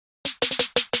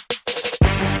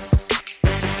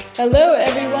Hello,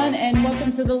 everyone, and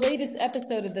welcome to the latest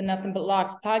episode of the Nothing But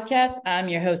Locks podcast. I'm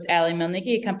your host, Ali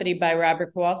Melnicki, accompanied by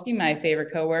Robert Kowalski, my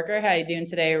favorite coworker. How you doing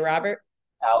today, Robert?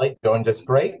 Ali, doing just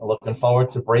great. Looking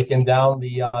forward to breaking down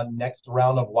the next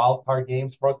round of wild card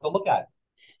games for us to look at.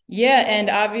 Yeah, and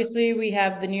obviously we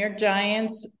have the New York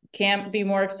Giants. Can't be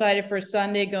more excited for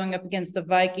Sunday going up against the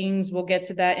Vikings. We'll get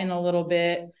to that in a little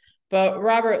bit. But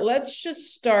Robert, let's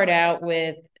just start out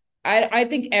with I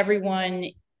think everyone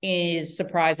is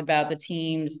surprised about the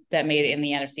teams that made it in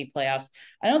the NFC playoffs.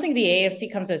 I don't think the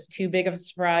AFC comes as too big of a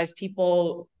surprise.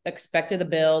 People expected the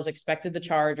Bills, expected the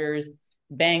Chargers,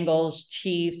 Bengals,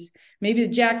 Chiefs. Maybe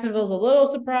the Jacksonville's a little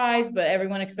surprised, but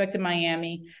everyone expected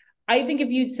Miami. I think if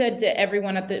you'd said to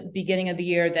everyone at the beginning of the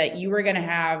year that you were going to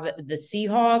have the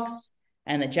Seahawks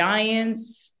and the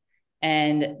Giants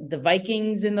and the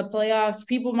Vikings in the playoffs,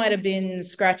 people might have been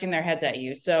scratching their heads at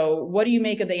you. So, what do you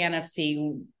make of the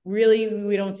NFC? Really,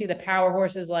 we don't see the power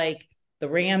horses like the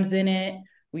Rams in it.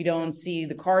 We don't see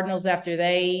the Cardinals after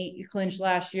they clinched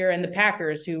last year, and the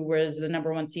Packers, who was the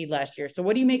number one seed last year. So,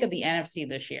 what do you make of the NFC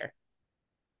this year?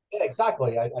 Yeah,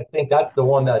 exactly. I think that's the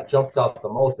one that jumps out the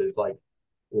most is like,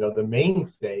 the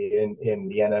mainstay in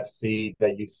the NFC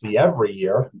that you see every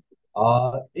year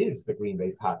is the Green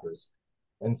Bay Packers.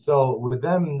 And so with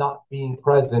them not being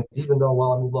present, even though,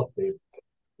 well, I mean, look, they've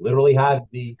literally had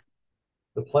the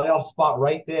playoff spot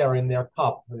right there in their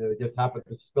cup. They just happened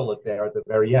to spill it there at the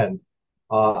very end.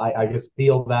 I just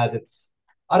feel that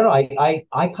I don't know,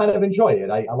 I kind of enjoy it.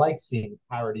 I like seeing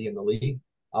parity in the league.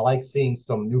 I like seeing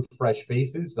some new, fresh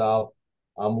faces. I'm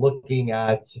looking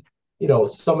at,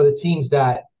 some of the teams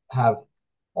that have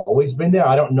always been there.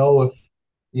 I don't know if,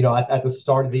 at the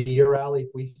start of the year, Ali, if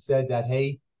we said that,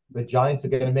 hey, the Giants are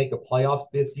going to make the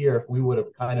playoffs this year, if we would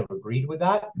have kind of agreed with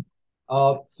that.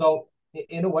 So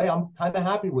in a way, I'm kind of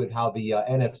happy with how the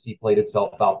NFC played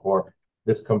itself out for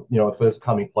for this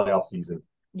coming playoff season.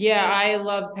 Yeah, I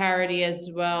love parity as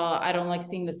well. I don't like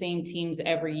seeing the same teams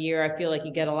every year. I feel like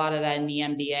you get a lot of that in the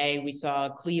NBA. We saw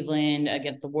Cleveland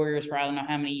against the Warriors for I don't know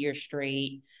how many years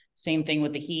straight. Same thing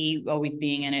with the Heat always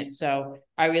being in it. So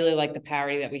I really like the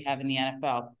parity that we have in the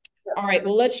NFL. All right,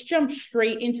 well, let's jump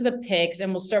straight into the picks,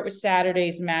 and we'll start with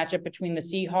Saturday's matchup between the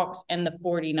Seahawks and the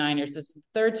 49ers. This is the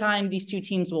third time these two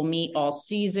teams will meet all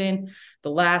season.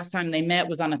 The last time they met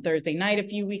was on a Thursday night a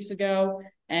few weeks ago,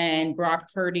 and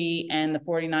Brock Purdy and the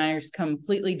 49ers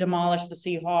completely demolished the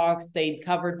Seahawks. They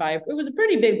covered by, it was a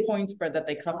pretty big point spread that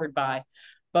they covered by,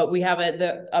 but we have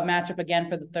a matchup again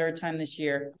for the third time this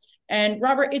year. And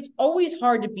Robert, it's always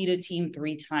hard to beat a team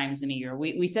three times in a year.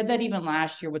 We said that even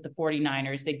last year with the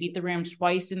 49ers. They beat the Rams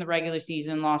twice in the regular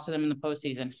season, lost to them in the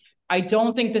postseason. I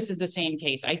don't think this is the same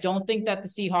case. I don't think that the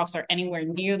Seahawks are anywhere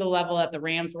near the level that the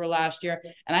Rams were last year.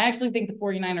 And I actually think the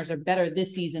 49ers are better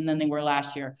this season than they were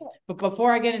last year. But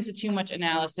before I get into too much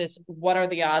analysis, what are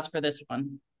the odds for this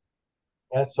one?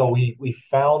 Yeah, so we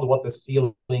found what the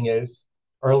ceiling is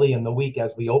early in the week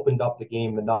as we opened up the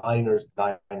game. The Niners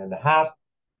 9.5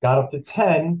 got up to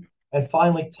 10, and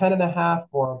finally 10.5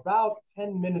 for about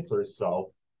 10 minutes or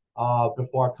so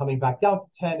before coming back down to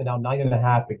 10 and now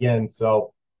 9.5 again.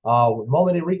 So the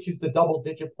moment it reaches the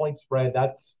double-digit point spread,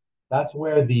 that's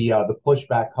where the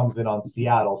pushback comes in on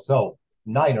Seattle. So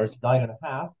Niners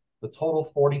 9.5, the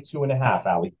total 42.5,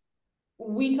 Ali.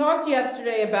 We talked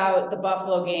yesterday about the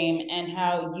Buffalo game and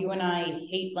how you and I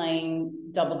hate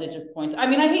laying double digit points. I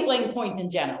mean, I hate laying points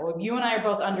in general. You and I are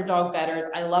both underdog bettors.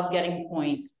 I love getting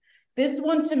points. This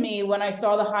one to me, when I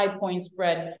saw the high point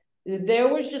spread,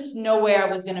 there was just no way I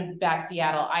was going to back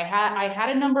Seattle. I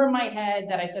had a number in my head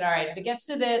that I said, all right, if it gets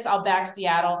to this, I'll back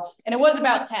Seattle, and it was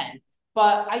about 10.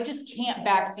 But I just can't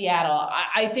back Seattle.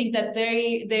 I think that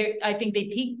I think they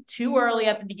peaked too early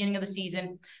at the beginning of the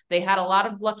season. They had a lot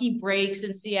of lucky breaks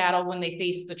in Seattle when they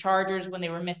faced the Chargers when they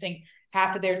were missing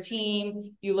half of their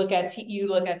team. You look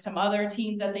at some other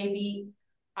teams that they beat.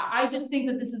 I just think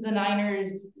that this is the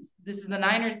Niners. This is the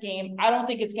Niners game. I don't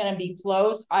think it's going to be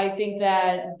close. I think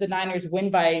that the Niners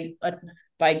win by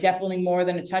definitely more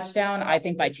than a touchdown. I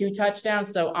think by two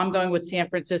touchdowns. So I'm going with San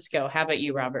Francisco. How about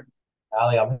you, Robert?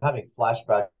 Ali, I'm having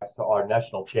flashbacks to our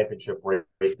national championship race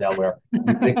right now where you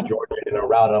picked Georgia in a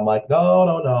round. And I'm like, no,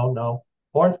 no, no, no.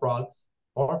 Horn Frogs.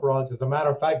 Horn Frogs. As a matter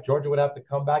of fact, Georgia would have to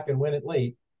come back and win it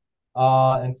late.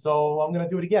 And so I'm going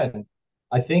to do it again.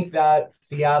 I think that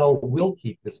Seattle will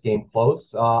keep this game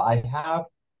close. I have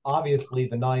obviously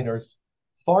the Niners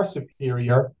far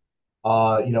superior,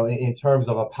 in terms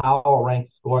of a power rank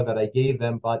score that I gave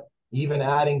them, but even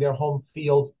adding their home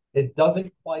field, it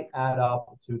doesn't quite add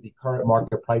up to the current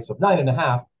market price of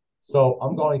 9.5. So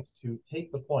I'm going to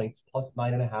take the points plus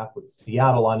 9.5 with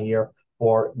Seattle on here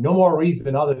for no more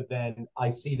reason other than I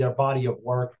see their body of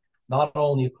work not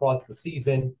only across the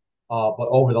season, but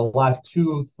over the last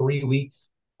 2, 3 weeks,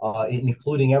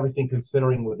 including everything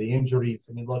considering with the injuries.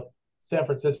 I mean, look, San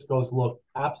Francisco's looked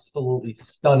absolutely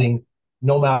stunning,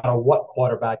 no matter what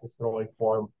quarterback is throwing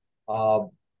for them.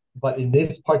 But in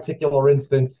this particular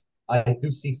instance, I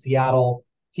do see Seattle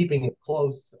keeping it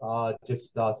close,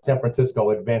 just San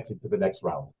Francisco advancing to the next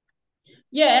round.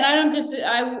 Yeah, and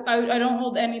I don't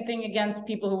hold anything against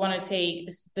people who want to take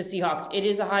the Seahawks. It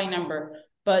is a high number.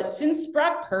 But since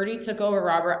Brock Purdy took over,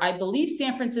 Robert, I believe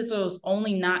San Francisco's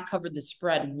only not covered the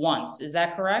spread once. Is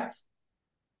that correct?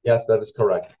 Yes, that is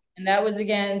correct. And that was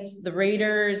against the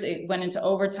Raiders. It went into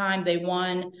overtime. They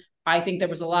won. I think there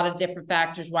was a lot of different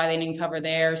factors why they didn't cover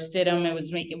there. Stidham,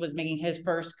 it was making his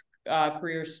first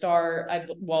career start.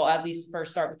 At least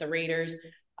first start with the Raiders.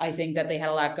 I think that they had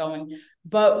a lot going.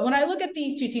 But when I look at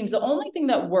these two teams, the only thing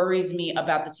that worries me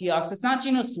about the Seahawks, it's not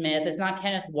Geno Smith, it's not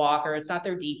Kenneth Walker, it's not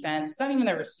their defense, it's not even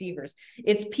their receivers.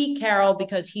 It's Pete Carroll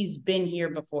because he's been here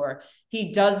before.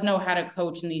 He does know how to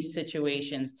coach in these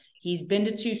situations. He's been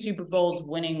to 2 Super Bowls,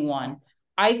 winning 1.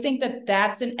 I think that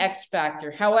that's an X factor.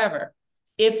 However,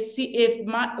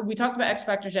 we talked about X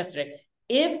factors yesterday.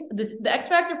 If the X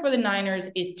factor for the Niners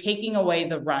is taking away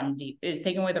the run,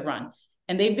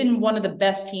 and they've been one of the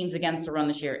best teams against the run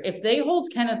this year. If they hold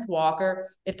Kenneth Walker,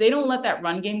 if they don't let that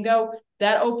run game go,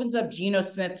 that opens up Geno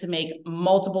Smith to make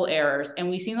multiple errors. And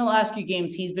we've seen the last few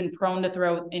games, he's been prone to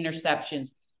throw interceptions.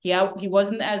 He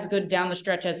wasn't as good down the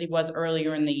stretch as he was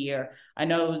earlier in the year. I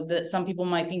know that some people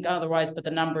might think otherwise, but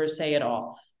the numbers say it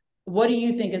all. What do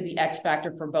you think is the X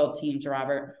factor for both teams,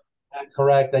 Robert?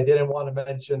 Correct. I didn't want to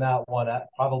mention that one. That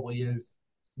probably is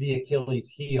the Achilles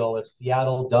heel. If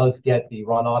Seattle does get the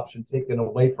run option taken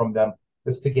away from them,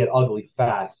 this could get ugly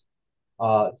fast.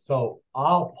 So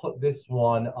I'll put this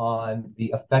one on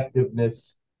the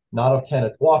effectiveness, not of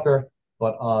Kenneth Walker,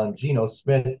 but on Geno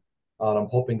Smith. I'm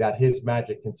hoping that his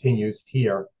magic continues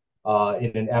here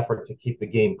in an effort to keep the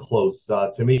game close.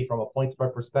 To me, from a point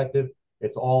spread perspective,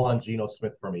 it's all on Geno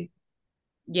Smith for me.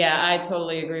 Yeah, I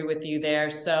totally agree with you there.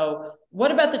 So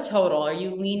what about the total? Are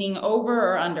you leaning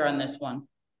over or under on this one?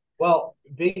 Well,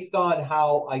 based on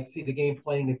how I see the game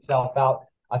playing itself out,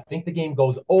 I think the game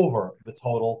goes over the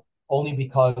total only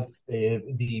because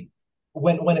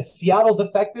when a Seattle's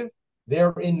effective,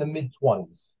 they're in the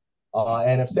mid-20s.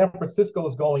 And if San Francisco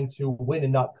is going to win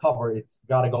and not cover, it's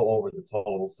got to go over the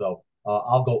total. So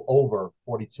I'll go over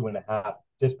 42.5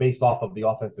 just based off of the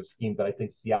offensive scheme that I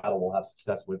think Seattle will have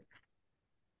success with.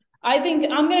 I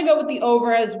think I'm going to go with the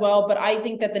over as well, but I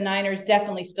think that the Niners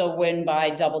definitely still win by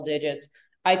double digits.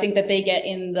 I think that they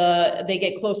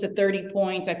get close to 30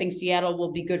 points. I think Seattle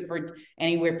will be good for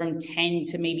anywhere from 10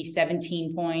 to maybe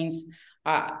 17 points.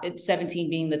 It's 17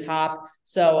 being the top.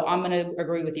 So I'm going to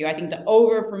agree with you. I think the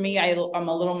over for me, I'm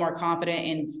a little more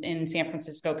confident in San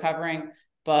Francisco covering,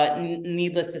 but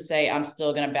needless to say, I'm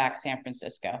still going to back San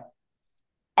Francisco.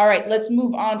 All right, let's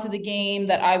move on to the game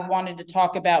that I wanted to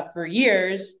talk about for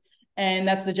years. And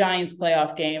that's the Giants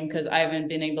playoff game because I haven't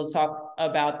been able to talk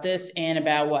about this in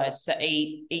about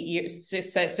 8 years,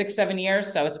 6, 7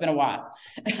 years. So it's been a while.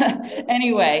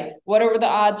 Anyway, what are the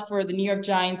odds for the New York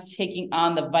Giants taking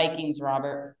on the Vikings,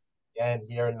 Robert? And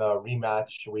here in the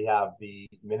rematch, we have the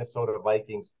Minnesota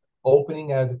Vikings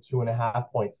opening as a 2.5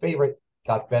 point favorite,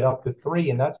 got bet up to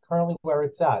 3, and that's currently where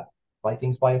it's at.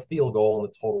 Vikings by a field goal and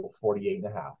a total of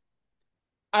 48.5.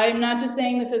 I'm not just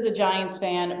saying this as a Giants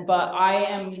fan, but I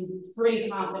am pretty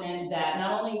confident that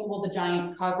not only will the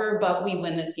Giants cover, but we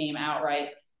win this game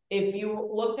outright. If you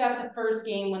looked at the first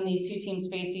game when these two teams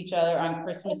faced each other on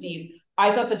Christmas Eve,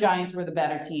 I thought the Giants were the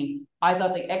better team. I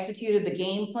thought they executed the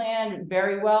game plan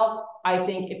very well. I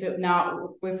think if it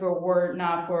were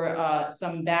not for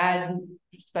some bad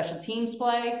special teams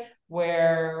play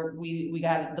where we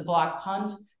got the block punt,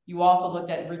 you also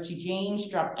looked at Richie James,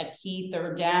 dropped a key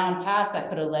 3rd down pass that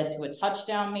could have led to a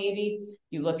touchdown maybe.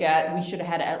 You look at, we should have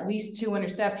had at least 2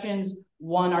 interceptions.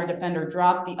 One, our defender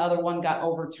dropped. The other one got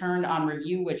overturned on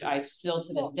review, which I still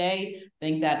to this day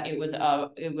think that it was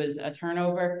a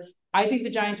turnover. I think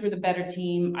the Giants were the better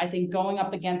team. I think going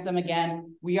up against them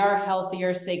again, we are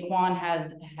healthier. Saquon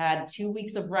has had 2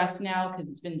 weeks of rest now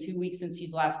because it's been 2 weeks since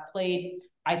he's last played.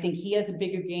 I think he has a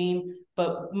bigger game.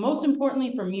 But most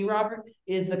importantly for me, Robert,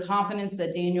 is the confidence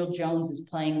that Daniel Jones is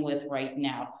playing with right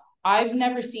now. I've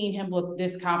never seen him look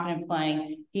this confident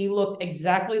playing. He looked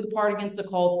exactly the part against the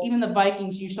Colts. Even the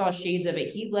Vikings, you saw shades of it.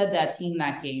 He led that team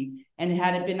that game. And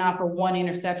had it been not for one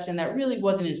interception, that really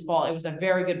wasn't his fault. It was a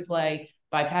very good play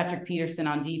by Patrick Peterson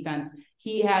on defense.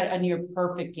 He had a near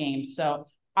perfect game. So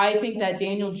I think that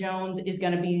Daniel Jones is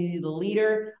going to be the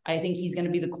leader. I think he's going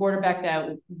to be the quarterback that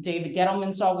David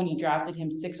Gettleman saw when he drafted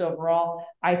him 6 overall.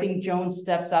 I think Jones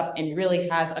steps up and really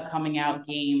has a coming out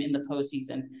game in the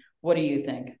postseason. What do you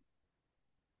think?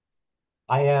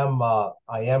 I am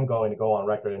going to go on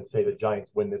record and say the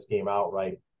Giants win this game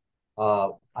outright.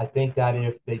 I think that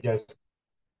if they just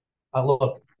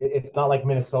look, it's not like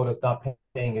Minnesota's not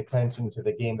paying attention to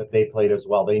the game that they played as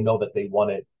well. They know that they won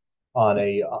it on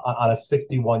a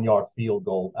 61-yard field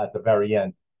goal at the very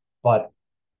end. But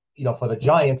for the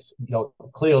Giants,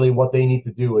 clearly what they need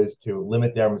to do is to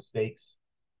limit their mistakes.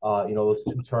 Those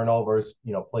 2 turnovers,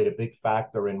 played a big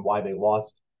factor in why they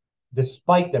lost,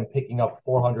 despite them picking up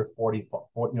 440,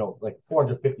 like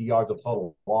 450 yards of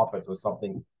total offense or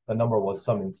something. The number was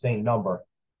some insane number.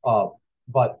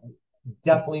 But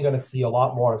definitely going to see a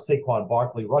lot more of Saquon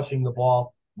Barkley rushing the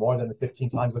ball more than the 15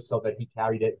 times or so that he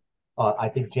carried it. I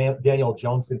think Daniel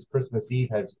Jones since Christmas Eve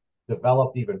has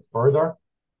developed even further,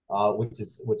 which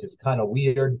is kind of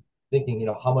weird. Thinking,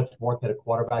 how much more can a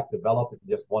quarterback develop in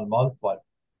just 1 month? But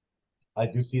I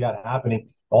do see that happening.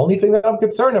 The only thing that I'm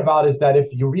concerned about is that if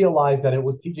you realize that it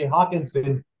was T.J.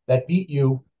 Hawkinson that beat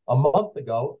you a month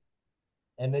ago,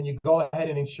 and then you go ahead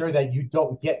and ensure that you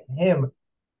don't get him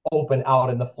open out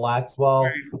in the flats, well,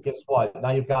 guess what?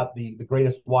 Now you've got the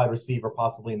greatest wide receiver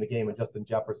possibly in the game in Justin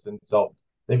Jefferson. So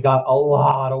they've got a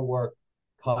lot of work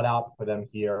cut out for them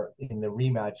here in the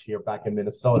rematch here back in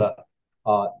Minnesota.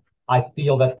 I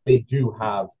feel that they do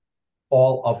have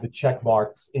all of the check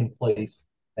marks in place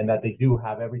and that they do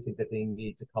have everything that they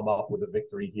need to come up with a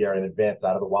victory here and advance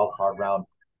out of the wild card round.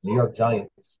 New York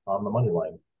Giants on the money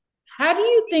line. How do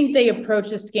you think they approach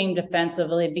this game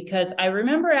defensively? Because I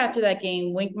remember after that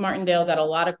game, Wink Martindale got a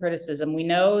lot of criticism. We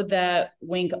know that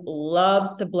Wink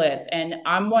loves to blitz, and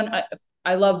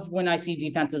I love when I see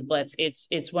defensive blitz.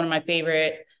 It's one of my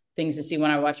favorite things to see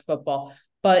when I watch football.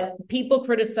 But people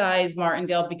criticize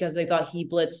Martindale because they thought he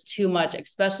blitzed too much,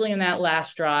 especially in that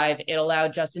last drive. It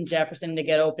allowed Justin Jefferson to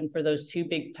get open for those 2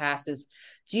 big passes.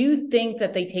 Do you think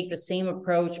that they take the same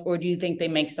approach, or do you think they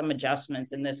make some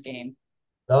adjustments in this game?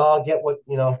 No, get what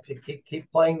to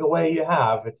keep playing the way you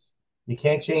have. You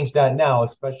can't change that now,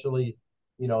 especially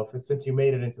since you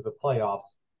made it into the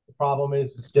playoffs. The problem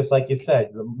is, it's just like you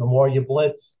said, the more you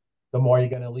blitz, the more you're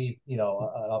going to leave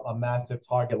a massive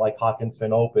target like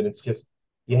Hawkinson open. It's just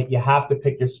you have to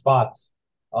pick your spots,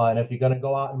 and if you're going to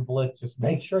go out and blitz, just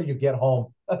make sure you get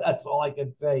home. That's all I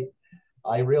can say.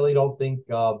 I really don't think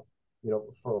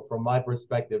from my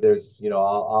perspective, there's,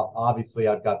 obviously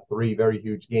I've got 3 very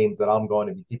huge games that I'm going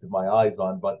to be keeping my eyes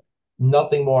on, but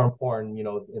nothing more important,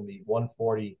 in the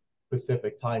 1:40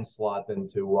 Pacific time slot than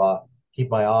to keep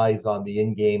my eyes on the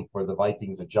in game for the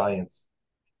Vikings and Giants.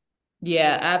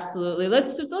 Yeah, absolutely.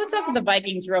 Let's talk about the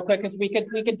Vikings real quick because we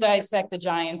could dissect the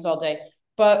Giants all day.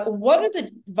 But what do the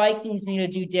Vikings need to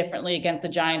do differently against the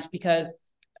Giants? Because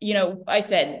I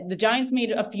said the Giants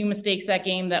made a few mistakes that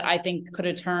game that I think could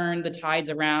have turned the tides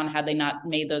around had they not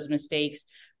made those mistakes.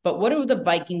 But what do the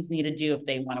Vikings need to do if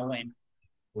they want to win?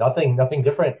 Nothing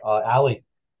different, Allie.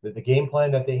 The game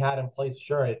plan that they had in place,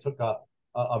 sure, it took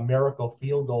a miracle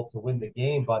field goal to win the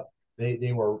game, but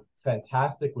they were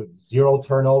fantastic with 0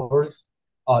 turnovers.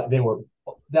 I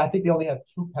think they only had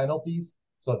 2 penalties,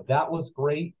 so that was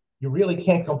great. You really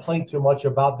can't complain too much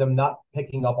about them not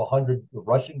picking up 100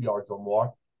 rushing yards or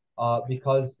more,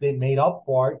 because they made up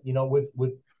for it,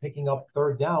 with picking up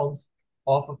 3rd downs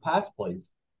off of pass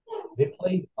plays. They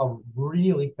played a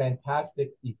really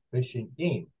fantastic, efficient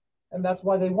game, and that's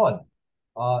why they won.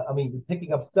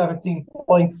 Picking up 17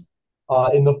 points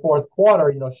in the 4th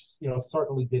quarter,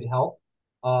 certainly did help.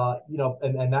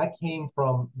 And that came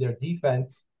from their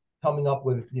defense coming up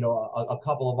with, a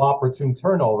couple of opportune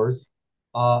turnovers.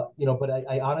 But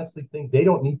I honestly think they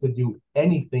don't need to do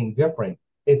anything different.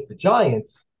 It's the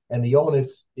Giants, and the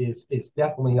onus is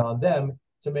definitely on them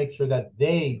to make sure that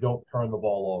they don't turn the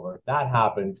ball over. If that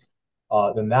happens,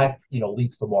 then that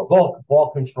leads to more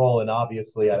ball control. And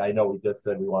obviously, and I know we just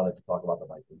said we wanted to talk about the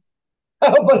Vikings,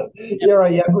 but here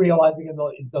I am realizing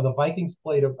the Vikings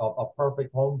played a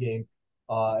perfect home game,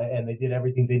 and they did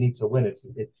everything they need to win.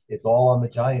 It's all on the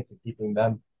Giants and keeping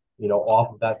them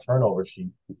off of that turnover sheet.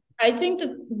 I think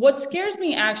that what scares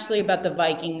me actually about the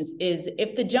Vikings is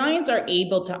if the Giants are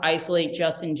able to isolate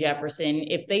Justin Jefferson,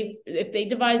 if they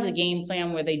devise a game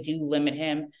plan where they do limit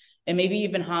him and maybe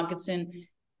even Hawkinson,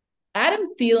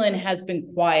 Adam Thielen has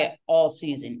been quiet all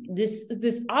season.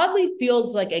 This oddly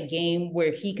feels like a game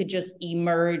where he could just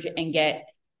emerge and get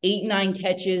 8-9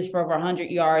 catches for over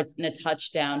 100 yards and a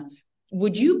touchdown.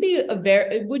 Would you be a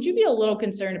little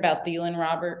concerned about Thielen,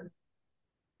 Robert?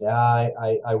 Yeah,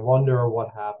 I wonder what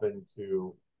happened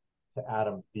to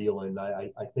Adam Thielen.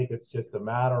 I think it's just a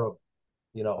matter of,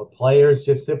 players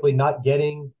just simply not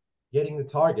getting the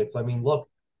targets. I mean, look,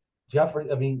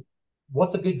 Jeffrey, I mean,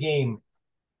 what's a good game,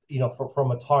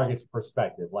 from a target's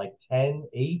perspective? Like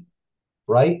 10-8,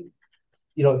 right?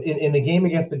 In the game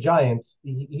against the Giants,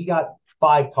 he got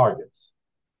 5 targets,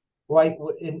 right?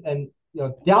 And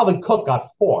Dalvin Cook got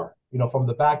 4, from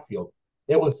the backfield.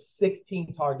 It was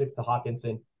 16 targets to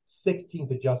Hawkinson, 16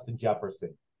 to Justin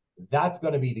Jefferson. That's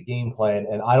going to be the game plan,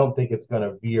 and I don't think it's going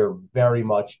to veer very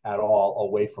much at all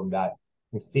away from that.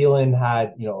 Thielen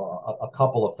had, a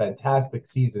couple of fantastic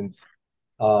seasons,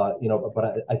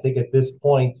 but I think at this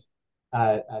point,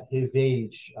 at his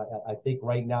age, I think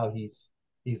right now he's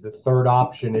the third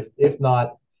option, if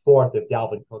not fourth, if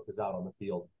Dalvin Cook is out on the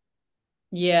field.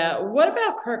 Yeah. What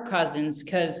about Kirk Cousins?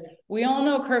 Because we all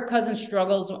know Kirk Cousins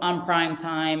struggles on prime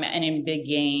time and in big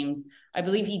games. I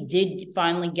believe he did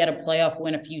finally get a playoff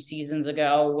win a few seasons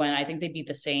ago when I think they beat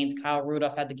the Saints. Kyle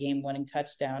Rudolph had the game-winning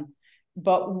touchdown.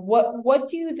 But what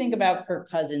do you think about Kirk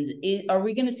Cousins? Are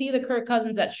we going to see the Kirk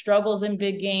Cousins that struggles in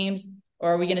big games,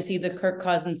 or are we going to see the Kirk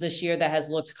Cousins this year that has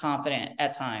looked confident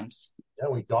at times? Yeah,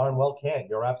 we darn well can.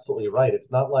 You're absolutely right.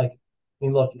 It's not like, I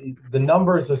mean, look, the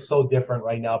numbers are so different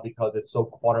right now because it's so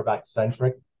quarterback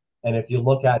centric. And if you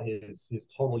look at his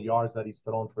total yards that he's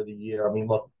thrown for the year, I mean,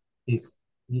 look, he's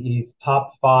he's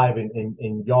top five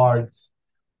in yards.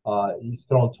 He's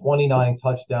thrown 29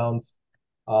 touchdowns,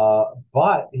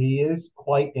 but he is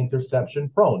quite interception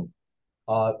prone.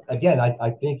 Again,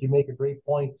 I think you make a great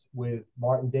point with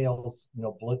Martindale's,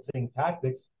 blitzing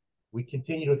tactics. We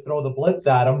continue to throw the blitz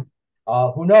at him.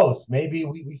 Who knows? Maybe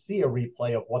we see a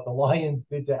replay of what the Lions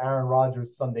did to Aaron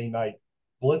Rodgers Sunday night.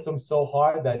 Blitz him so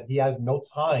hard that he has no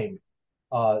time,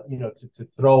 to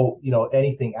throw,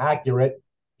 anything accurate.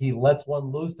 He lets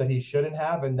one loose that he shouldn't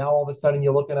have, and now all of a sudden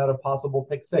you're looking at a possible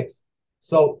pick six.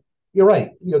 So you're right.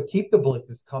 Keep the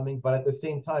blitzes coming, but at the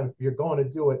same time, if you're going to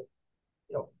do it,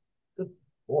 good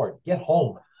Lord, get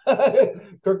home.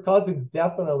 Kirk Cousins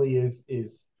definitely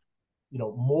is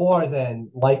more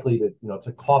than likely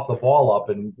to cough the ball up,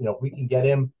 and if we can get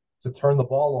him to turn the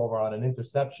ball over on an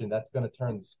interception, that's going to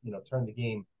turn the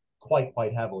game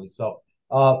quite heavily. So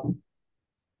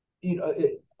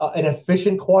an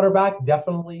efficient quarterback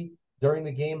definitely during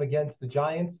the game against the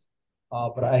Giants,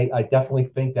 but I definitely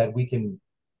think that we can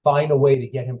find a way to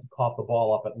get him to cough the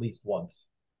ball up at least once.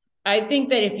 I think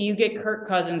that if you get Kirk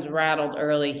Cousins rattled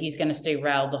early, he's going to stay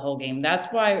rattled the whole game. That's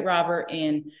why, Robert,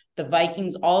 in the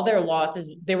Vikings, all their losses,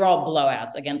 they were all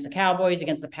blowouts against the Cowboys,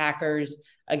 against the Packers,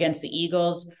 against the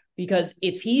Eagles, because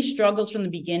if he struggles from the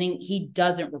beginning, he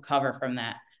doesn't recover from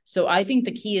that. So I think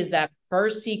the key is that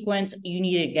first sequence, you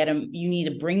need to get him, you need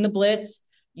to bring the blitz,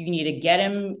 you need to get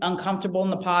him uncomfortable in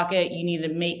the pocket, you need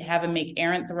to have him make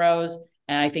errant throws.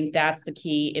 And I think that's the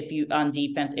key if you on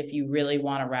defense, if you really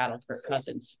want to rattle Kirk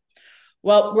Cousins.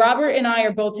 Well, Robert and I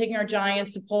are both taking our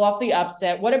Giants to pull off the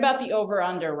upset. What about the over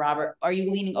under, Robert? Are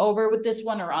you leaning over with this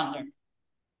one or under?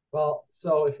 Well,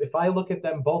 so if I look at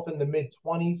them both in the mid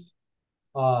 20s,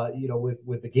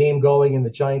 with the game going in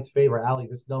the Giants' favor, Ali,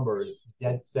 this number is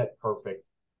dead set perfect.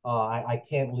 I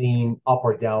can't lean up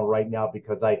or down right now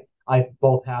because I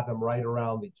both have them right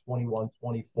around the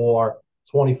 21-24,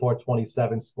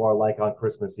 24-27 score like on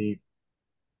Christmas Eve.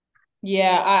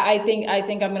 Yeah, I think I'm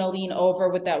going to lean over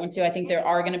with that one too. I think there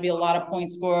are going to be a lot of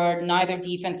points scored. Neither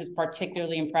defense is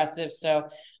particularly impressive, so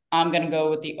I'm going to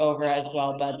go with the over as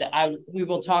well. But we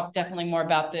will talk definitely more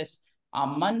about this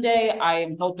on Monday. I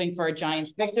am hoping for a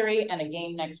Giants victory and a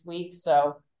game next week,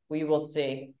 so we will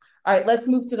see. All right, let's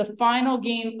move to the final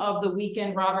game of the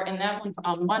weekend, Robert, and that one's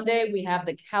on Monday. We have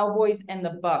the Cowboys and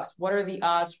the Bucks. What are the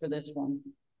odds for this one?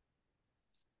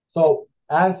 So,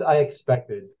 as I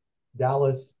expected,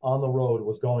 Dallas on the road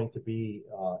was going to be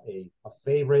a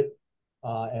favorite,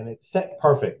 and it's set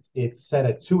perfect. It's set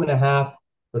at 2.5.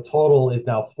 The total is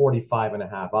now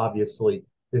 45.5. Obviously,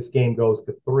 this game goes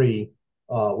to 3.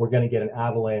 We're going to get an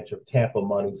avalanche of Tampa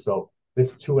money. So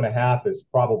this 2.5 is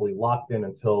probably locked in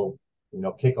until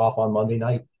kickoff on Monday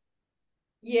night.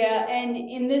 Yeah, and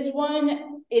in this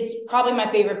one, it's probably my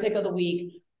favorite pick of the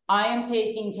week. I am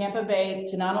taking Tampa Bay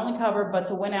to not only cover but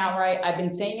to win outright. I've been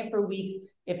saying it for weeks.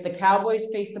 If the Cowboys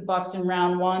face the Bucks in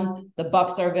round one, the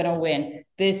Bucks are going to win.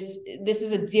 This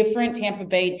is a different Tampa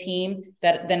Bay team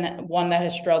than one that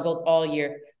has struggled all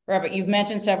year. Robert, you've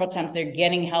mentioned several times they're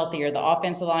getting healthier. The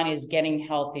offensive line is getting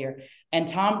healthier, and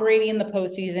Tom Brady in the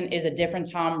postseason is a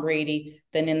different Tom Brady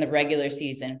than in the regular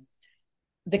season.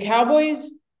 The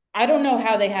Cowboys, I don't know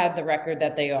how they have the record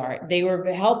that they are. They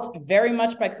were helped very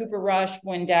much by Cooper Rush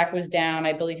when Dak was down.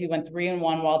 I believe he went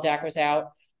 3-1 while Dak was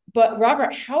out. But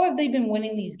Robert, how have they been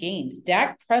winning these games?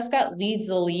 Dak Prescott leads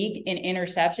the league in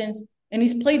interceptions, and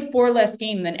he's played four less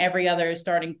games than every other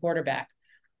starting quarterback.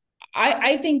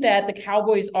 I think that the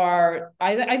Cowboys are.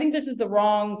 I think this is the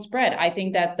wrong spread. I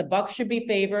think that the Bucks should be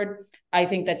favored. I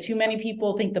think that too many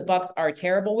people think the Bucks are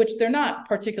terrible, which they're not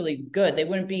particularly good. They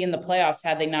wouldn't be in the playoffs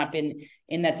had they not been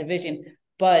in that division.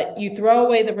 But you throw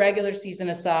away the regular season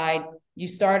aside, you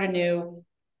start anew.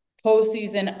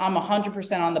 Postseason, I'm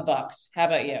 100% on the Bucks. How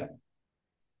about you?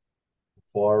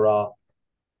 For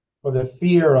the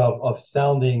fear of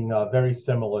sounding very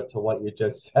similar to what you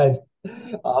just said,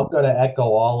 I'm going to echo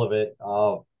all of it.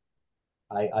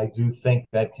 I do think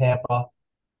that Tampa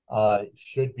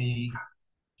should be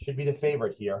the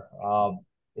favorite here.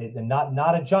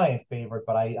 Not a giant favorite,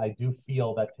 but I do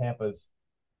feel that Tampa's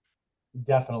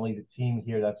definitely the team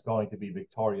here that's going to be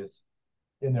victorious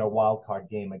in their wild card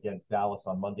game against Dallas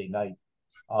on Monday night.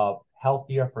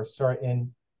 Healthier for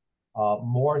certain,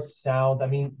 more sound. I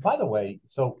mean, by the way,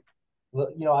 so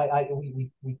we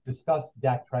discussed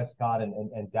Dak Prescott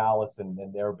and Dallas and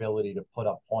their ability to put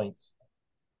up points,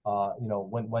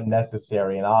 when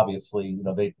necessary, and obviously,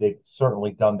 they've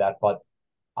certainly done that. But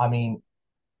I mean,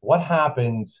 what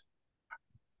happened?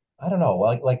 I don't know.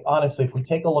 Like honestly, if we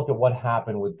take a look at what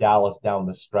happened with Dallas down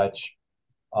the stretch,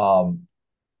 um,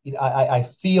 I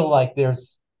feel like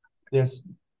there's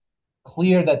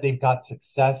clear that they've got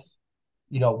success,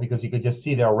 because you could just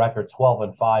see their record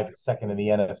 12-5, second in the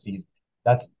NFCs.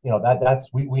 That's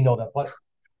we know that. But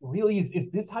really,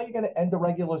 is this how you're going to end the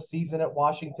regular season at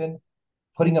Washington?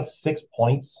 Putting up 6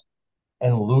 points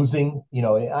and losing,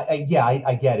 I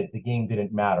get it. The game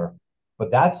didn't matter, but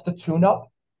that's the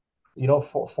tune-up,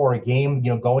 for a game,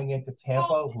 going into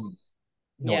Tampa, who's,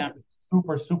 Yeah.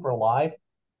 super, super live.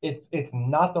 It's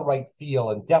not the right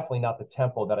feel and definitely not the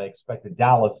tempo that I expected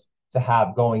Dallas to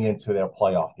have going into their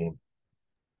playoff game.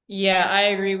 Yeah, I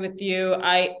agree with you.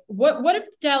 What if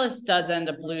Dallas does end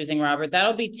up losing, Robert?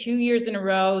 That'll be 2 years in a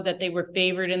row that they were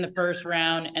favored in the first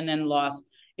round and then lost.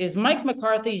 Is Mike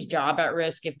McCarthy's job at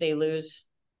risk if they lose?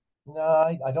 No,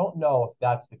 I don't know if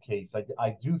that's the case.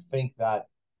 I do think that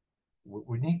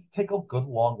we need to take a good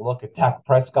long look at Dak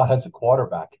Prescott as a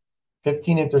quarterback.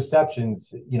 15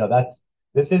 interceptions,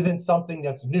 this isn't something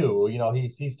that's new.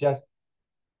 He's just,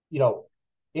 you know,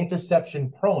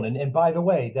 interception prone. And by the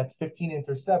way, that's 15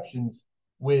 interceptions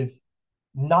with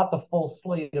not the full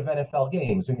slate of NFL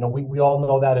games. We all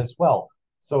know that as well.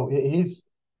 So his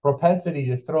propensity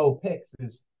to throw picks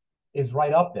is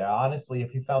right up there. Honestly,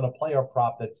 if you found a player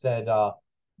prop that said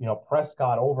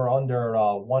Prescott over under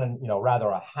one and rather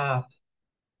a half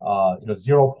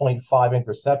 0.5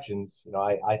 interceptions,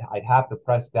 I'd have to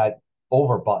press that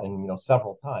over button,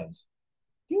 several times.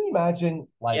 Can you imagine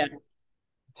Yeah. like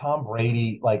Tom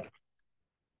Brady, like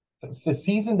the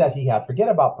season that he had, forget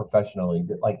about professionally,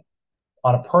 but like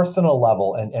on a personal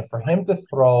level, and for him to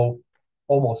throw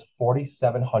almost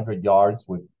 4,700 yards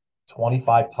with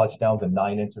 25 touchdowns and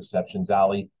 9 interceptions,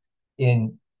 Ali,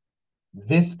 in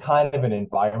this kind of an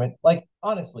environment, like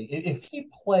honestly, if he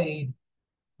played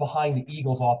behind the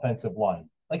Eagles offensive line,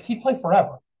 like he'd play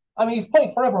forever. I mean, he's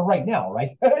playing forever right now,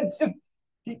 right? It's just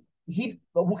he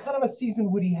what kind of a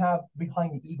season would he have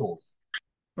behind the Eagles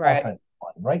Right. offensive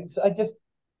line, right? So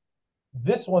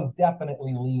this one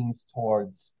definitely leans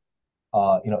towards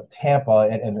Tampa,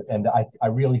 and I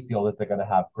really feel that they're going to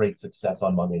have great success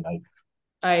on Monday night.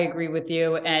 I agree with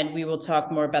you. And we will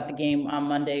talk more about the game on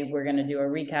Monday. We're going to do a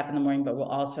recap in the morning, but we'll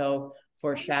also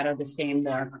foreshadow this game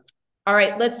more. All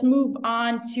right, let's move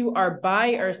on to our buy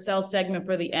or sell segment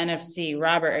for the NFC.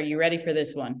 Robert, are you ready for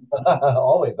this one?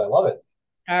 Always, I love it.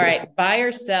 All right, buy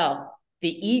or sell. The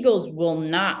Eagles will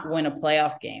not win a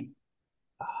playoff game.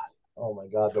 Oh my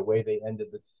God, the way they ended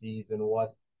the season,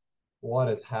 what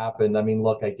has happened? I mean,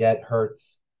 look, I get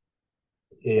Hurts.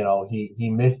 He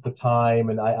missed the time,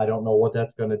 and I don't know what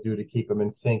that's going to do to keep him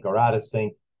in sync or out of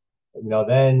sync.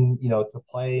 Then to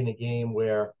play in a game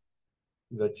where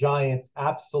the Giants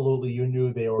absolutely you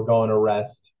knew they were going to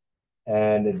rest,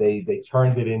 and they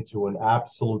turned it into an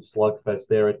absolute slugfest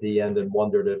there at the end, and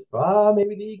wondered if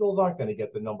maybe the Eagles aren't going to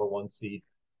get the number one seed.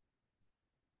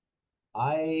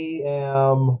 I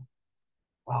am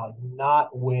wow,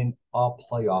 not win a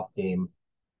playoff game.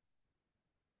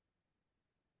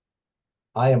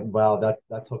 I am wow,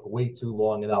 that took way too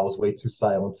long and I was way too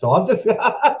silent. So I'm just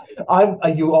I'm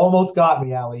you almost got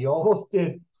me, Ali. You almost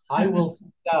did. I will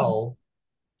sell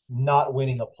not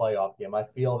winning a playoff game. I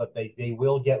feel that they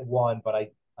will get one,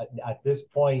 but at this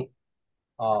point,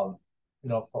 um,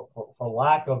 for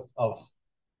lack of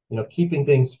keeping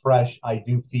things fresh, I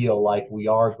do feel like we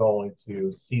are going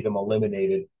to see them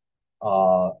eliminated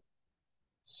uh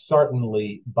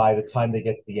certainly by the time they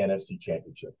get to the NFC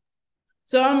Championship.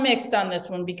 So I'm mixed on this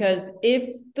one because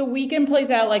if the weekend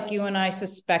plays out like you and I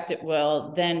suspect it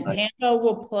will, then Right. Tampa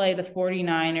will play the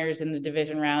 49ers in the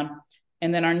division round.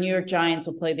 And then our New York Giants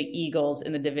will play the Eagles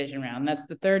in the division round. That's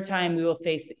the third time we will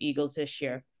face the Eagles this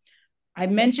year. I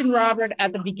mentioned, Robert,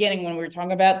 at the beginning when we were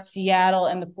talking about Seattle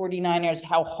and the 49ers,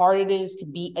 how hard it is to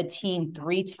beat a team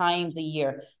 3 times a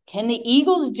year. Can the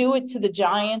Eagles do it to the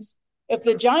Giants? If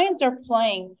the Giants are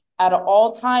playing at an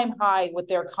all-time high with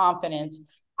their confidence,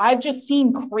 I've just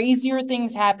seen crazier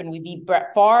things happen. We beat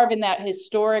Brett Favre in that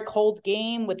historic hold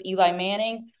game with Eli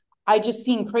Manning. I just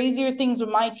seen crazier things with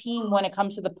my team when it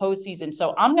comes to the postseason.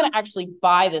 So I'm going to actually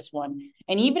buy this one.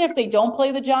 And even if they don't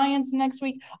play the Giants next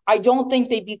week, I don't think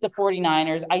they beat the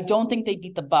 49ers. I don't think they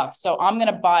beat the Bucks. So I'm going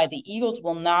to buy the Eagles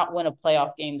will not win a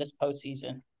playoff game this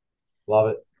postseason. Love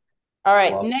it. All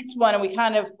right, Love it. next one, and we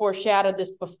kind of foreshadowed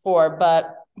this before,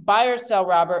 but buy or sell,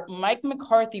 Robert. Mike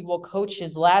McCarthy will coach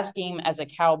his last game as a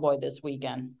Cowboy this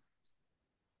weekend.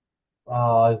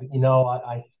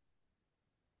 I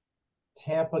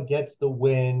Tampa gets the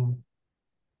win,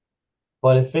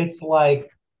 but if it's like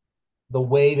the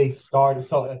way they started,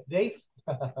 so if they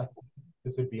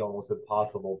this would be almost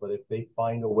impossible, but if they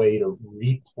find a way to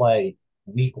replay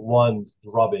week one's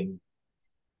drubbing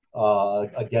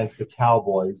against the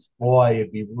Cowboys, boy,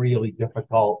 it'd be really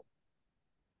difficult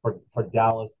for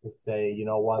Dallas to say, you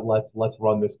know what, let's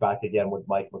run this back again with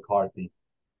Mike McCarthy.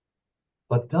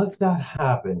 But does that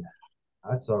happen?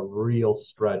 That's a real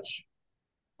stretch.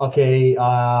 Okay,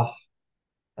 I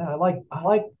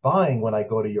like buying when I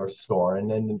go to your store, and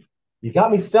then you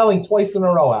got me selling twice in a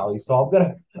row, Ali. So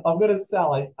I'm gonna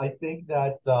sell. I think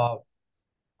that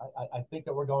I think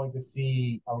that we're going to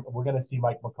see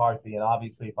Mike McCarthy, and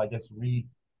obviously, if I just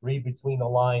read between the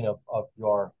line of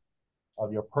your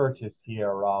purchase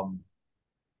here,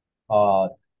 uh,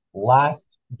 last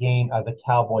game as a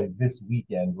Cowboy this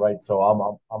weekend, right?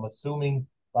 So I'm assuming,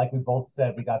 like we both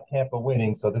said, we got Tampa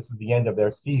winning, so this is the end of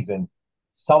their season.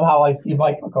 Somehow, I see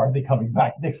Mike McCarthy coming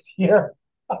back next year.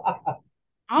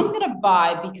 I'm going to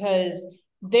buy because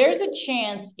there's a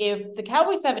chance if the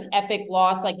Cowboys have an epic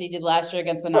loss like they did last year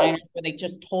against the Right. Niners, where they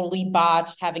just totally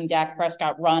botched having Dak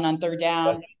Prescott run on third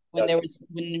down Yes. when Yes. there was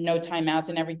no timeouts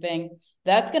and everything.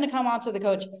 That's going to come onto the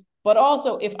coach. But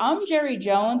also, if I'm Jerry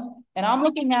Jones and I'm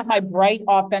looking at my bright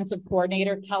offensive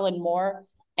coordinator, Kellen Moore,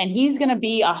 and he's going to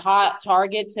be a hot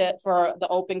target for the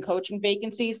open coaching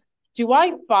vacancies, do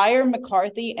I fire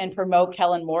McCarthy and promote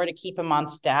Kellen Moore to keep him on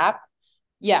staff?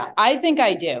 Yeah, I think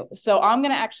I do. So I'm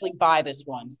going to actually buy this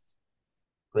one.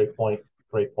 Great point.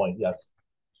 Great point. Yes.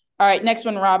 All right, next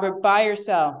one, Robert. Buy or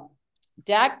sell?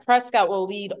 Dak Prescott will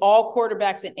lead all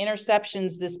quarterbacks in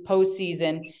interceptions this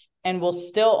postseason and will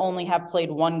still only have played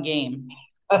one game.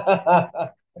 I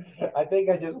think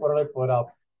I just what did I put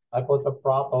up? I put the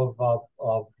prop of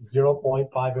 0.5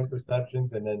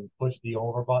 interceptions and then push the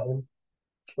over button.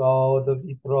 So does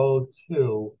he throw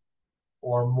two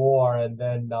or more? And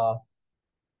then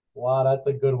wow, that's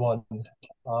a good one.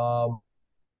 Um,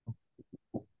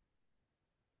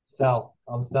 Sell.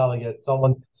 I'm selling it.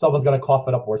 Someone's gonna cough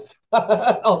it up worse.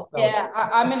 I'll sell it. Yeah,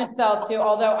 I'm going to sell too.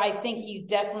 Although I think he's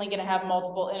definitely going to have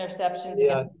multiple interceptions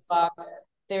against the Yes. Bucks.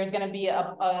 There's going to be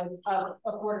a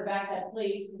quarterback that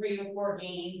plays 3 or 4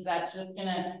 games. That's just going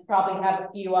to probably have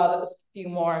a few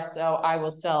more. So I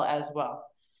will sell as well.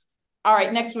 All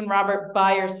right, next one, Robert.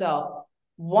 Buy or sell?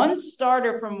 One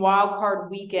starter from Wild Card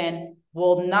Weekend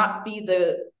will not be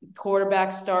the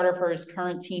quarterback starter for his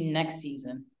current team next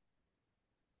season.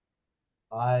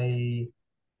 I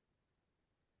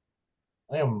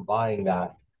I am buying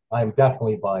that. I am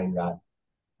definitely buying that.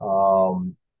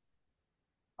 Um,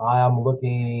 I am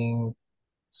looking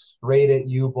straight at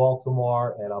you,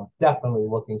 Baltimore, and I'm definitely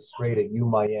looking straight at you,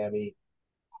 Miami.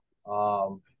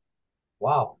 Um,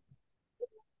 wow,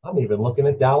 I'm even looking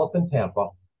at Dallas and Tampa.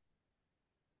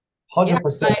 Yeah,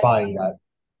 100% buying that.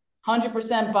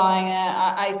 100% buying it.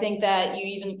 I think that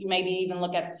you maybe even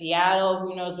look at Seattle.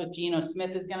 Who knows what Geno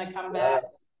Smith is going to come back?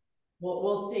 Yes.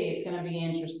 We'll see. It's going to be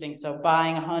interesting. So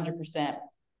buying 100%.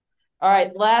 All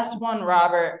right, last one,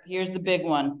 Robert. Here's the big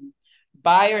one.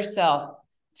 Buy or sell?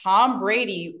 Tom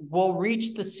Brady will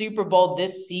reach the Super Bowl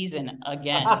this season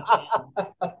again.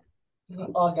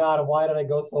 Oh God, why did I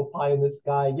go so pie in the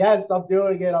sky? Yes, I'm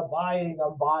doing it. I'm buying.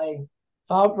 I'm buying.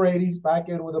 Tom Brady's back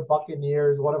in with the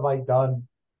Buccaneers. What have I done?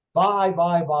 Buy,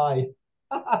 buy, buy.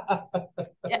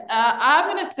 Yeah,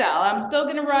 I'm going to sell. I'm still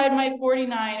going to ride my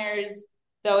 49ers,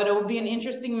 though it will be an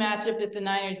interesting matchup if the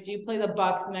Niners do play the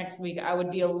Bucks next week. I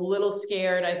would be a little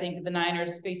scared, I think, the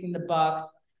Niners facing the Bucks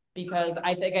because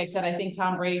I think I said I think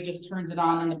Tom Brady just turns it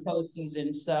on in the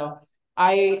postseason. So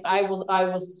I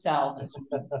will sell this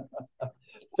one.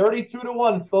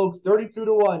 32-1, folks.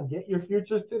 32-1. Get your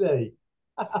futures today.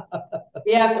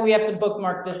 We have to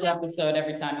bookmark this episode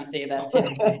every time you say that too.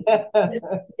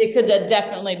 It could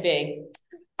definitely be.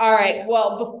 All right.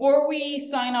 Well, before we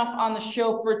sign off on the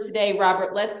show for today,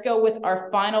 Robert, let's go with our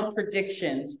final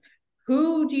predictions.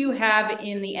 Who do you have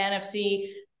in the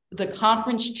NFC, the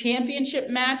conference championship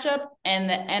matchup, and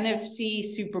the NFC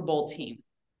Super Bowl team?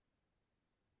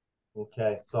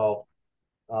 Okay, so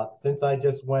since I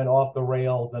just went off the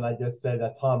rails and I just said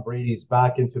that Tom Brady's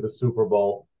back into the Super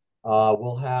Bowl,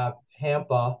 we'll have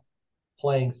Tampa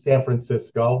playing San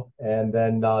Francisco, and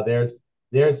then there's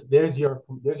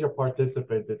your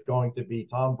participant. It's going to be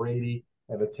Tom Brady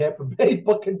and the Tampa Bay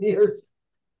Buccaneers.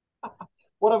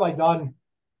 What have I done?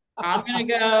 I'm gonna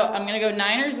go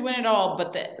Niners win it all,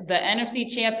 but the NFC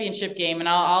championship game, and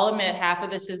I'll admit half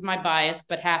of this is my bias,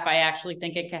 but half I actually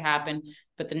think it could happen.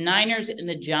 But the Niners and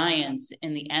the Giants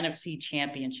in the NFC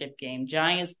championship game.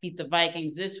 Giants beat the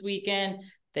Vikings this weekend.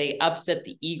 They upset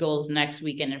the Eagles next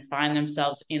weekend and find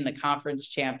themselves in the conference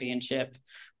championship.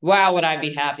 Wow, would I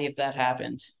be happy if that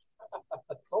happened?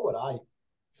 So would I.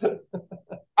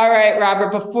 All right,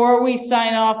 Robert, before we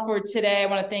sign off for today, I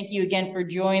want to thank you again for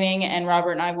joining. And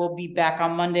Robert and I will be back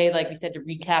on Monday, like we said, to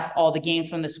recap all the games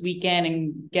from this weekend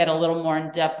and get a little more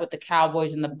in depth with the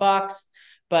Cowboys and the Bucks.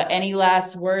 But any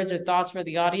last words or thoughts for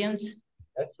the audience?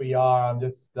 Yes, we are. I'm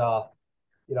just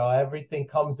everything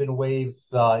comes in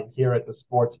waves here at the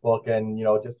sports book, and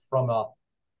just from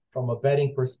a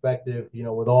betting perspective,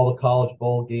 with all the college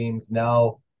bowl games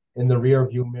now in the rear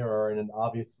view mirror, and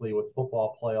obviously with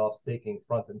football playoffs taking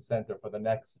front and center for the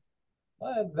next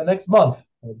month,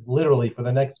 literally for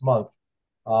the next month.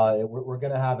 We're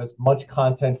going to have as much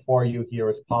content for you here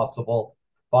as possible.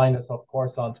 Find us, of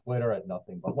course, on Twitter at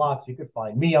Nothing But Locks. You can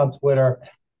find me on Twitter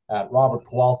at Robert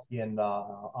Kowalski, and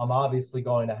I'm obviously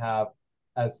going to have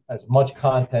as much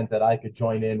content that I could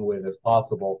join in with as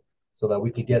possible, so that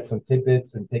we could get some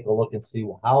tidbits and take a look and see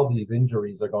how these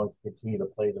injuries are going to continue to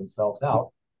play themselves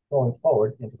out going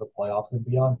forward into the playoffs and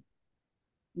beyond.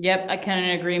 Yep, I couldn't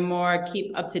agree more.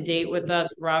 Keep up to date with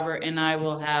us. Robert and I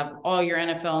will have all your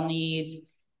NFL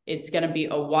needs. It's going to be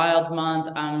a wild month.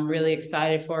 I'm really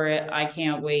excited for it. I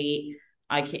can't wait.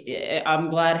 I'm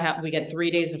glad we get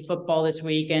 3 days of football this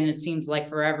weekend. It seems like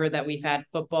forever that we've had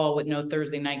football with no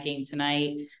Thursday night game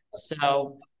tonight.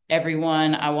 So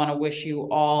everyone, I want to wish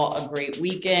you all a great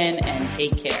weekend and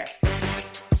take care.